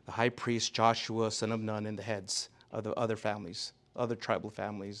Eleazar, the high priest, Joshua, son of Nun, and the heads of the other families, other tribal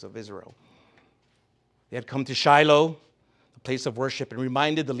families of Israel. They had come to Shiloh, the place of worship, and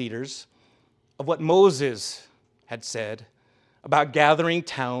reminded the leaders of what Moses had said about gathering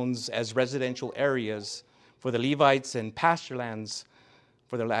towns as residential areas for the Levites and pasture lands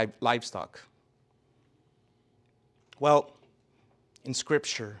for their livestock. Well, in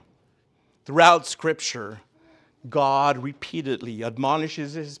Scripture, throughout Scripture, God repeatedly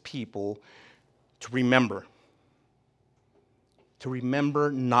admonishes his people to remember,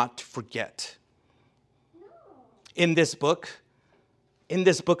 not to forget. In this book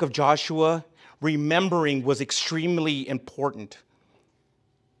of Joshua, remembering was extremely important.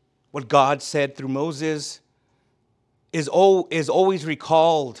 What God said through Moses is always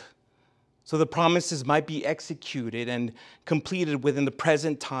recalled, so the promises might be executed and completed within the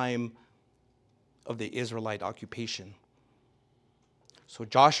present time of the Israelite occupation. So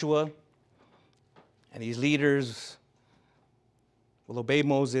Joshua and these leaders will obey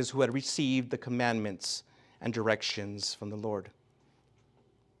Moses, who had received the commandments and directions from the Lord.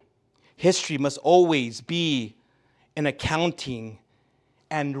 History must always be an accounting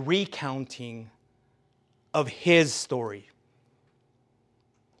and recounting of his story.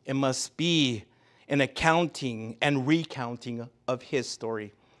 It must be an accounting and recounting of his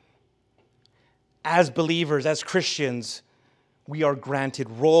story. As believers, as Christians, we are granted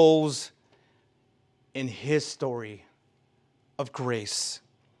roles in his story of grace.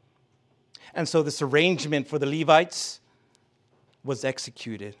 And so this arrangement for the Levites was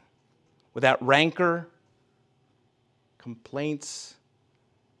executed without rancor, complaints,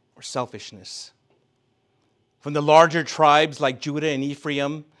 or selfishness. From the larger tribes like Judah and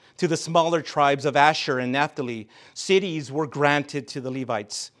Ephraim to the smaller tribes of Asher and Naphtali, cities were granted to the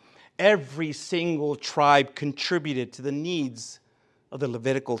Levites. Every single tribe contributed to the needs of the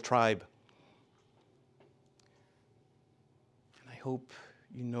Levitical tribe. And I hope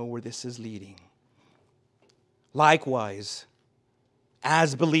you know where this is leading. Likewise,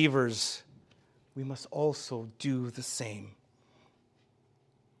 as believers, we must also do the same.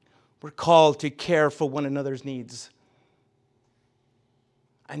 We're called to care for one another's needs.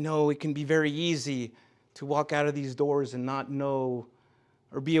 I know it can be very easy to walk out of these doors and not know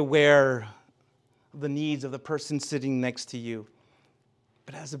or be aware of the needs of the person sitting next to you.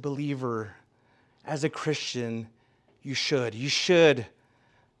 But as a believer, as a Christian, you should. You should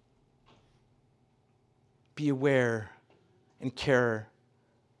be aware and care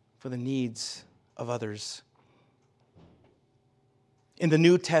for the needs of others. In the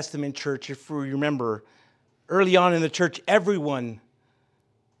New Testament church, if you remember, early on in the church, everyone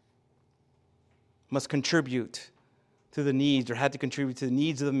must contribute to the needs, or had to contribute to the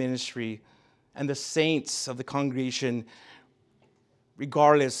needs of the ministry and the saints of the congregation,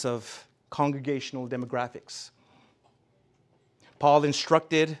 regardless of congregational demographics. Paul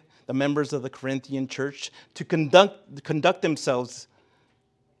instructed the members of the Corinthian church to conduct themselves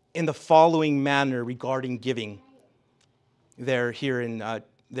in the following manner regarding giving. There in 1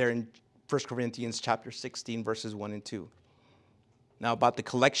 Corinthians chapter 16, verses 1 and 2. Now about the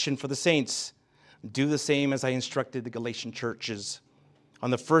collection for the saints, do the same as I instructed the Galatian churches. On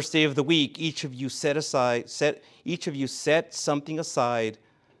the first day of the week, each of you set something aside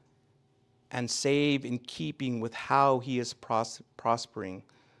and save in keeping with how he is prospering,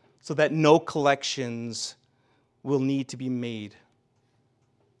 so that no collections will need to be made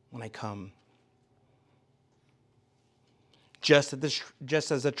when I come. Just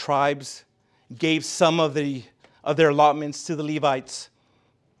as the tribes gave some of their allotments to the Levites,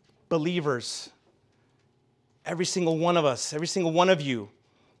 believers, every single one of us, every single one of you,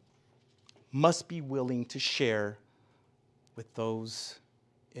 must be willing to share with those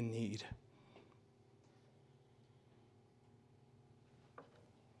in need.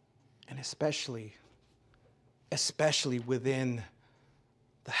 And especially within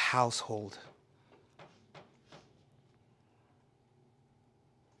the household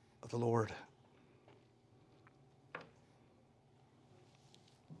of the Lord.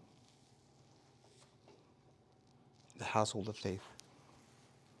 The household of faith.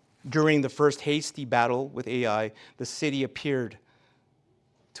 During the first hasty battle with Ai, the city appeared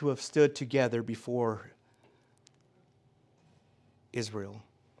to have stood together before Israel.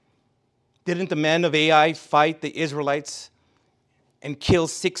 Didn't the men of Ai fight the Israelites and kill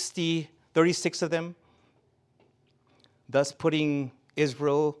 36 of them, thus putting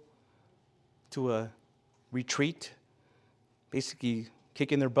Israel to a retreat, basically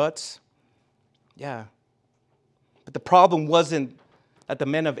kicking their butts? Yeah. But the problem wasn't that the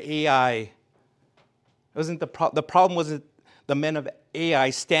men of Ai, the problem wasn't the men of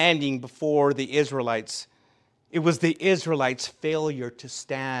Ai standing before the Israelites. It was the Israelites' failure to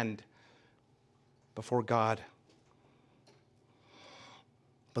stand before God.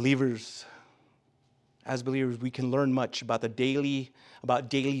 As believers, we can learn much about daily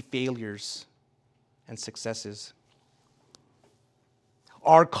failures and successes.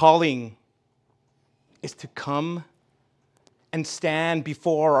 Our calling is to come and stand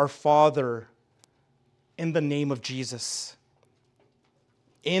before our Father in the name of Jesus.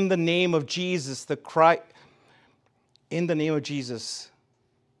 In the name of Jesus, in the name of Jesus.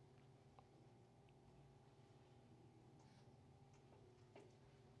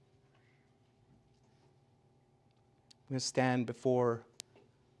 We're going to stand before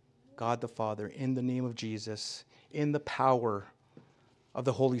God the Father in the name of Jesus, in the power of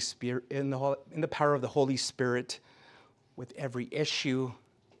the Holy Spirit, in the power of the Holy Spirit, with every issue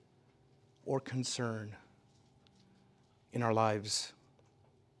or concern in our lives.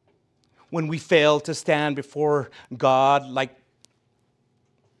 When we fail to stand before God like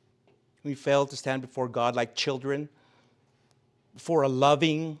children, before a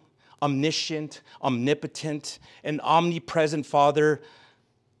loving, omniscient, omnipotent, and omnipresent Father,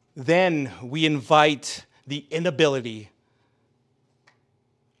 then we invite the inability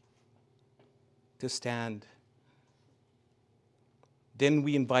to stand. Then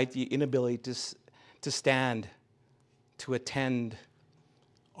we invite the inability to stand, to attend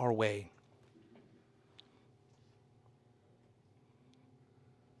our way.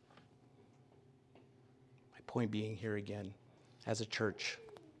 My point being here again, as a church,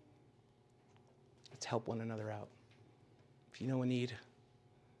 let's help one another out. If you know a need,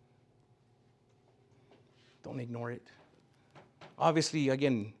 don't ignore it. Obviously,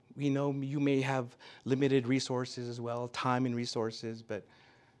 again, we know you may have limited resources as well, time and resources, but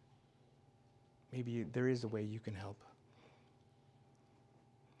maybe there is a way you can help.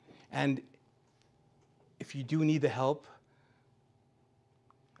 And if you do need the help,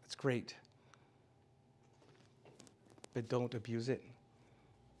 that's great. But don't abuse it.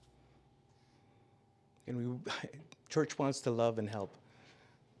 And church wants to love and help,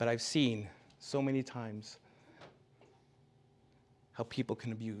 but I've seen so many times how people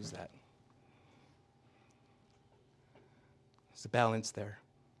can abuse that. There's a balance there.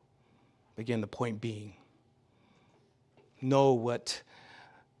 Again, the point being, know what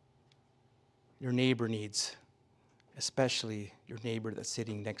your neighbor needs, especially your neighbor that's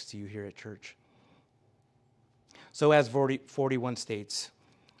sitting next to you here at church. So as 41 states,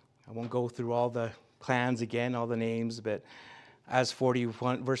 I won't go through all the clans again, all the names, but as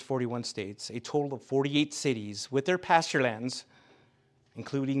verse 41 states, a total of 48 cities with their pasture lands,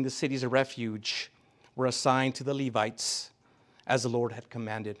 including the cities of refuge, were assigned to the Levites as the Lord had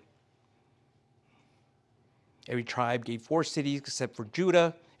commanded. Every tribe gave 4 cities except for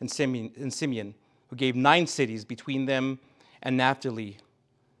Judah and Simeon, who gave 9 cities between them, and Naphtali,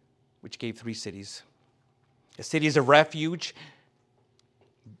 which gave 3 cities. The cities of refuge,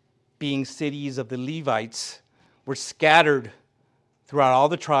 being cities of the Levites, were scattered throughout all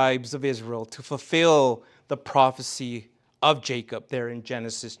the tribes of Israel to fulfill the prophecy of Jacob there in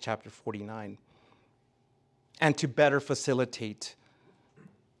Genesis chapter 49, and to better facilitate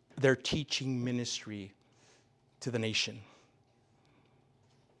their teaching ministry to the nation.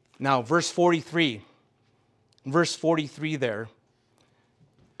 Now, verse 43 there,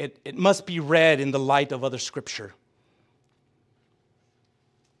 it must be read in the light of other scripture.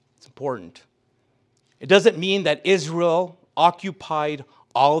 It's important. It doesn't mean that Israel occupied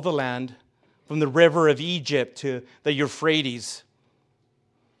all the land from the river of Egypt to the Euphrates.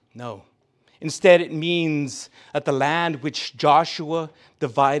 No. Instead, it means that the land which Joshua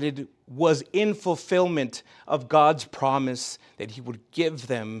divided was in fulfillment of God's promise that he would give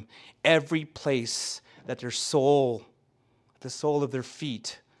them every place that their soul, the sole of their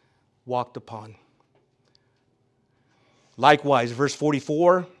feet, walked upon. Likewise, verse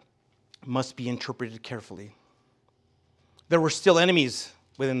 44 must be interpreted carefully. There were still enemies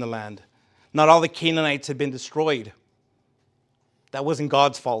within the land. Not all the Canaanites had been destroyed. That wasn't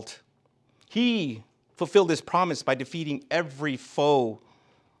God's fault. He fulfilled his promise by defeating every foe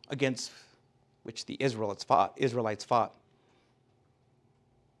against which the Israelites fought.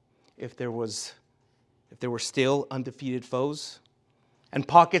 If there were still undefeated foes and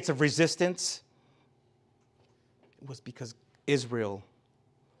pockets of resistance, it was because Israel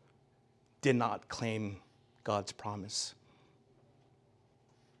did not claim God's promise.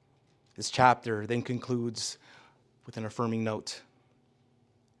 This chapter then concludes with an affirming note.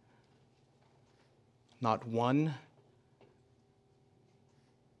 Not one,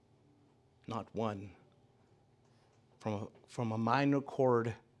 from a minor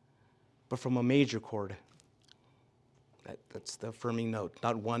chord, but from a major chord. That's the affirming note.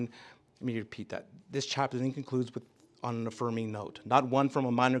 Not one, let me repeat that. This chapter then concludes on an affirming note. Not one from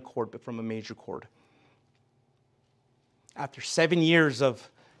a minor chord, but from a major chord. After 7 years of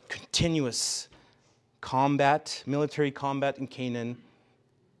continuous combat, military combat in Canaan,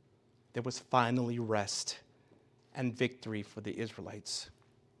 there was finally rest and victory for the Israelites.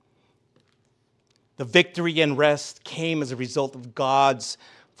 The victory and rest came as a result of God's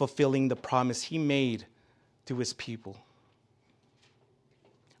fulfilling the promise he made to his people.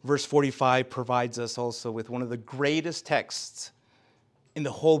 Verse 45 provides us also with one of the greatest texts in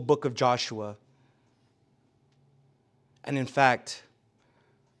the whole book of Joshua. And in fact,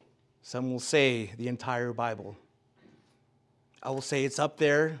 some will say the entire Bible. I will say it's up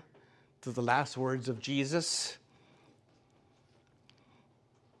there to the last words of Jesus.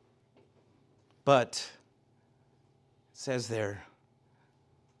 But it says there,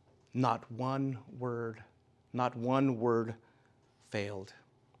 not one word failed.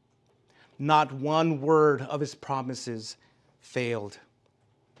 Not one word of his promises failed.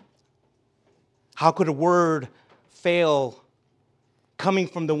 How could a word fail coming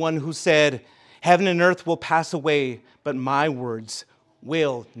from the one who said, Heaven and earth will pass away, but my words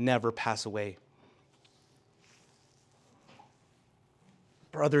will never pass away.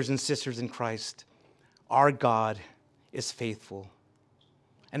 Brothers and sisters in Christ, our God is faithful.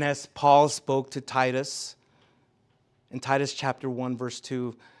 And as Paul spoke to Titus, in Titus chapter 1, verse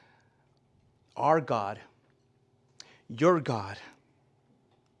 2, our God, your God,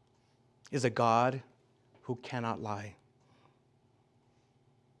 is a God who cannot lie.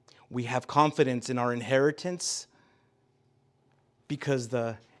 We have confidence in our inheritance because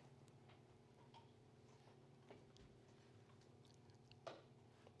the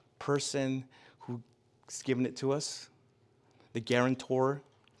person who's given it to us, the guarantor,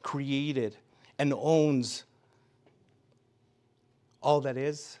 created and owns all that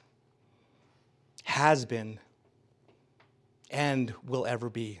is, has been, and will ever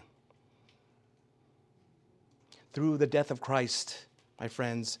be. Through the death of Christ, my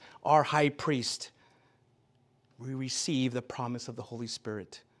friends, our high priest, we receive the promise of the Holy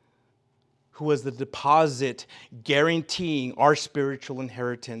Spirit, who was the deposit guaranteeing our spiritual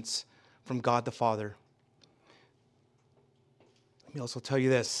inheritance from God the Father. Let me also tell you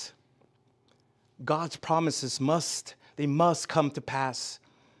this. God's promises must come to pass.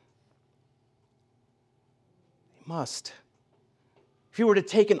 They must. If you were to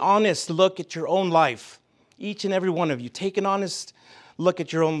take an honest look at your own life, each and every one of you, take an honest look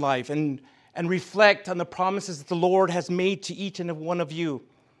at your own life and reflect on the promises that the Lord has made to each and every one of you.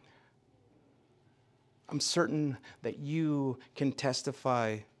 I'm certain that you can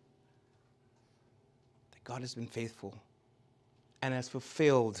testify that God has been faithful and has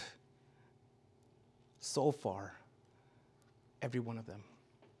fulfilled so far every one of them.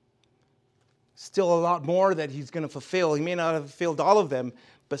 Still a lot more that he's going to fulfill. He may not have fulfilled all of them,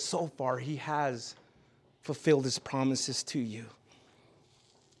 but so far he has fulfilled his promises to you.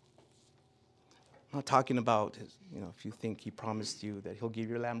 I'm not talking about, if you think he promised you that he'll give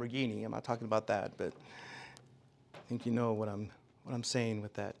you a Lamborghini. I'm not talking about that, but I think you know what I'm saying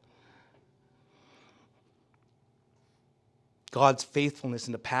with that. God's faithfulness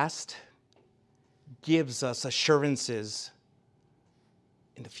in the past gives us assurances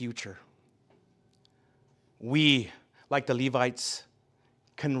in the future. We, like the Levites,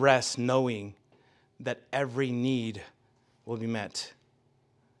 can rest knowing that every need will be met.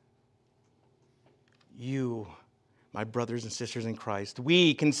 You, my brothers and sisters in Christ,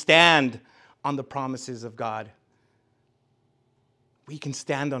 we can stand on the promises of God. We can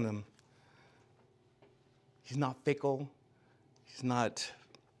stand on them. He's not fickle. He's not,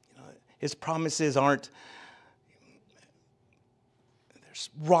 his promises aren't,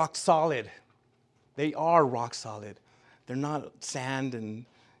 they're rock solid. They are rock solid. They're not sand and,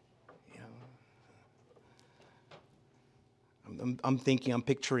 I'm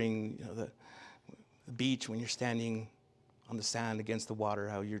picturing, the beach when you're standing on the sand against the water,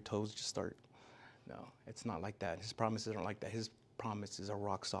 how your toes just start. No, it's not like that. His promises aren't like that. His promises are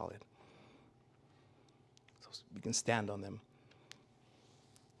rock solid. So we can stand on them.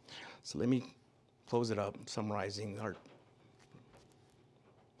 So let me close it up, summarizing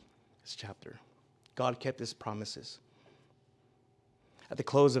this chapter. God kept his promises. At the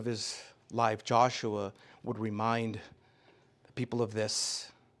close of his life, Joshua would remind the people of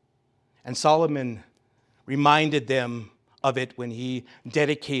this. And Solomon reminded them of it when he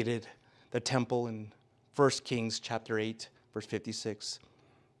dedicated the temple in 1 Kings chapter 8, verse 56.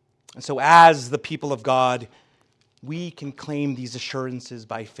 And so as the people of God, we can claim these assurances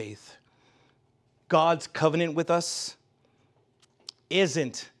by faith. God's covenant with us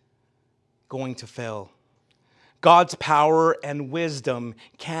isn't going to fail. God's power and wisdom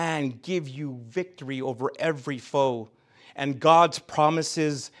can give you victory over every foe. And God's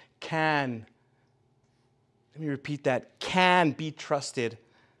promises can, let me repeat that, can be trusted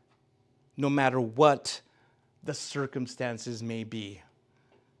no matter what the circumstances may be.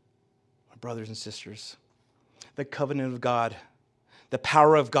 My brothers and sisters, the covenant of God, the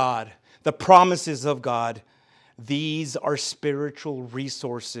power of God, the promises of God, these are spiritual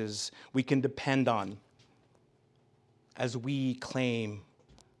resources we can depend on as we claim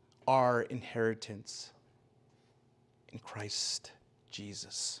our inheritance in Christ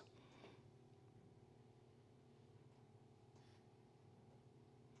Jesus.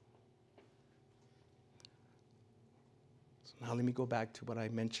 So now let me go back to what I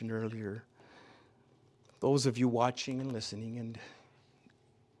mentioned earlier. Those of you watching and listening, and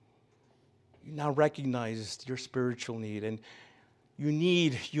you now recognize your spiritual need, and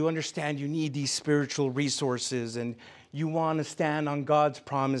you understand you need these spiritual resources, and you want to stand on God's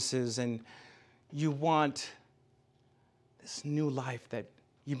promises, and you want this new life that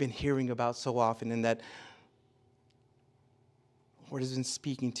you've been hearing about so often and that Lord has been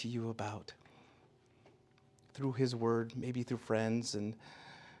speaking to you about through his word, maybe through friends and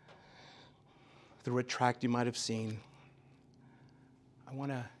through a tract you might have seen. I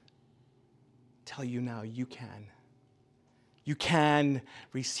want to tell you now, you can. You can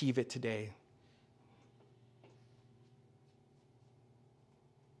receive it today.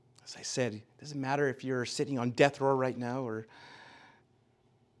 As I said, it doesn't matter if you're sitting on death row right now or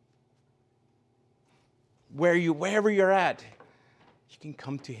wherever you're at, you can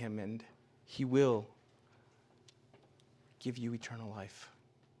come to him and he will give you eternal life.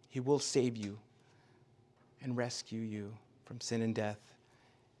 He will save you and rescue you from sin and death.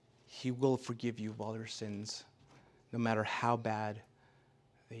 He will forgive you of all your sins, no matter how bad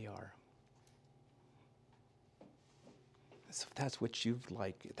they are. So if that's what you'd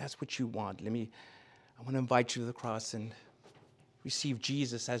like, if that's what you want, I want to invite you to the cross and receive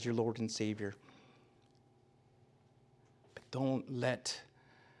Jesus as your Lord and Savior. But don't let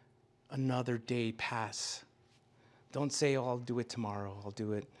another day pass. Don't say, oh, I'll do it tomorrow. I'll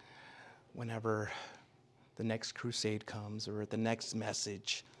do it whenever the next crusade comes or the next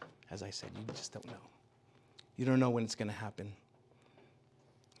message. As I said, you just don't know. You don't know when it's going to happen.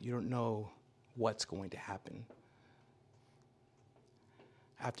 You don't know what's going to happen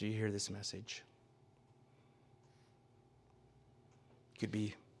after you hear this message. You could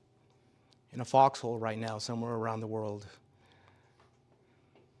be in a foxhole right now somewhere around the world.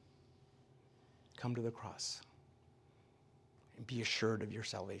 Come to the cross and be assured of your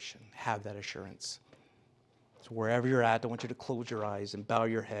salvation. Have that assurance. So wherever you're at, I want you to close your eyes and bow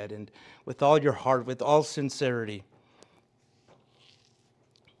your head and with all your heart, with all sincerity,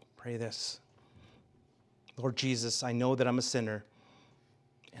 pray this. Lord Jesus, I know that I'm a sinner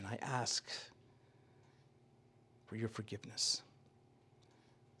and I ask for your forgiveness.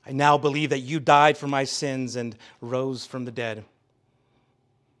 I now believe that you died for my sins and rose from the dead.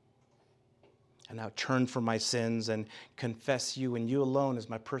 I now turn from my sins and confess you and you alone as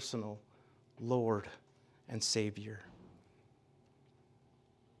my personal Lord and Savior.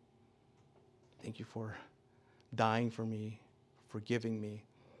 Thank you for dying for me, forgiving me,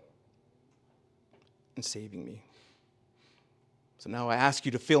 and saving me. So now I ask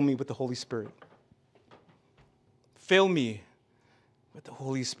you to fill me with the Holy Spirit. Fill me with the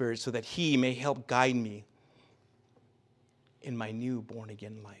Holy Spirit so that he may help guide me in my new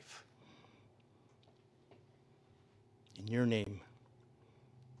born-again life. In your name,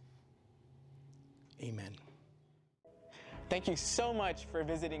 amen. Thank you so much for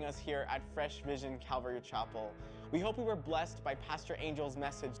visiting us here at Fresh Vision Calvary Chapel. We hope we were blessed by Pastor Angel's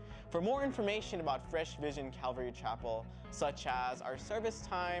message. For more information about Fresh Vision Calvary Chapel, such as our service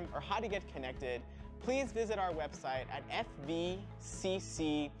time or how to get connected, please visit our website at FVCCELP.com.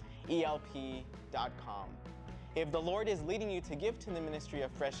 If the Lord is leading you to give to the ministry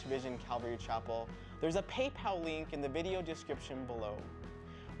of Fresh Vision Calvary Chapel, there's a PayPal link in the video description below.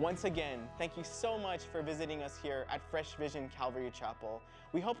 Once again, thank you so much for visiting us here at Fresh Vision Calvary Chapel.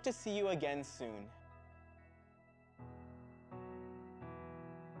 We hope to see you again soon.